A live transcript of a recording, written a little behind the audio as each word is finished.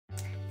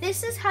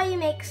This is how you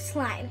make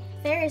slime.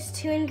 There is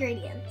 2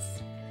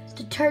 ingredients.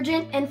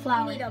 Detergent and You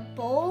flour. need a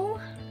bowl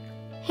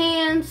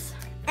Hands.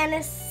 and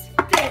a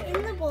spoon.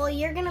 In the bowl,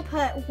 you're gonna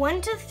put 1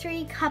 to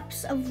 3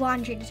 cups of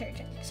laundry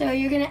detergent. So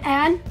you're gonna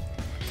add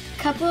a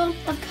couple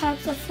of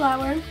cups of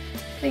flour,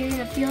 but you're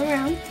gonna feel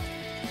around.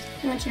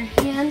 You want your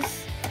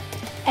hands,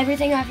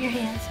 everything off your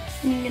hands.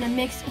 And you're gonna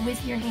mix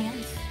with your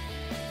hands.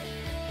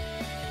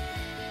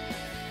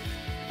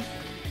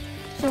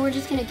 So we're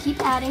just gonna keep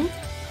adding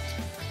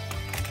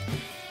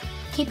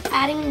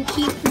and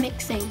keep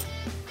mixing.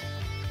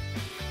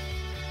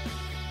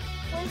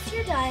 Once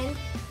you're done,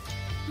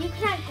 you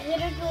can add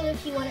glitter glue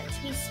if you want it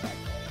to be sparkly.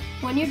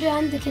 When you're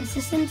done, the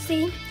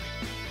consistency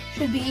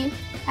should be,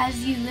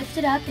 as you lift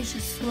it up, it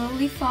should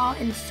slowly fall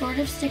and sort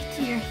of stick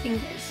to your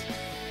fingers.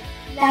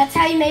 That's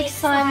how you make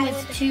slime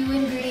with 2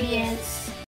 ingredients.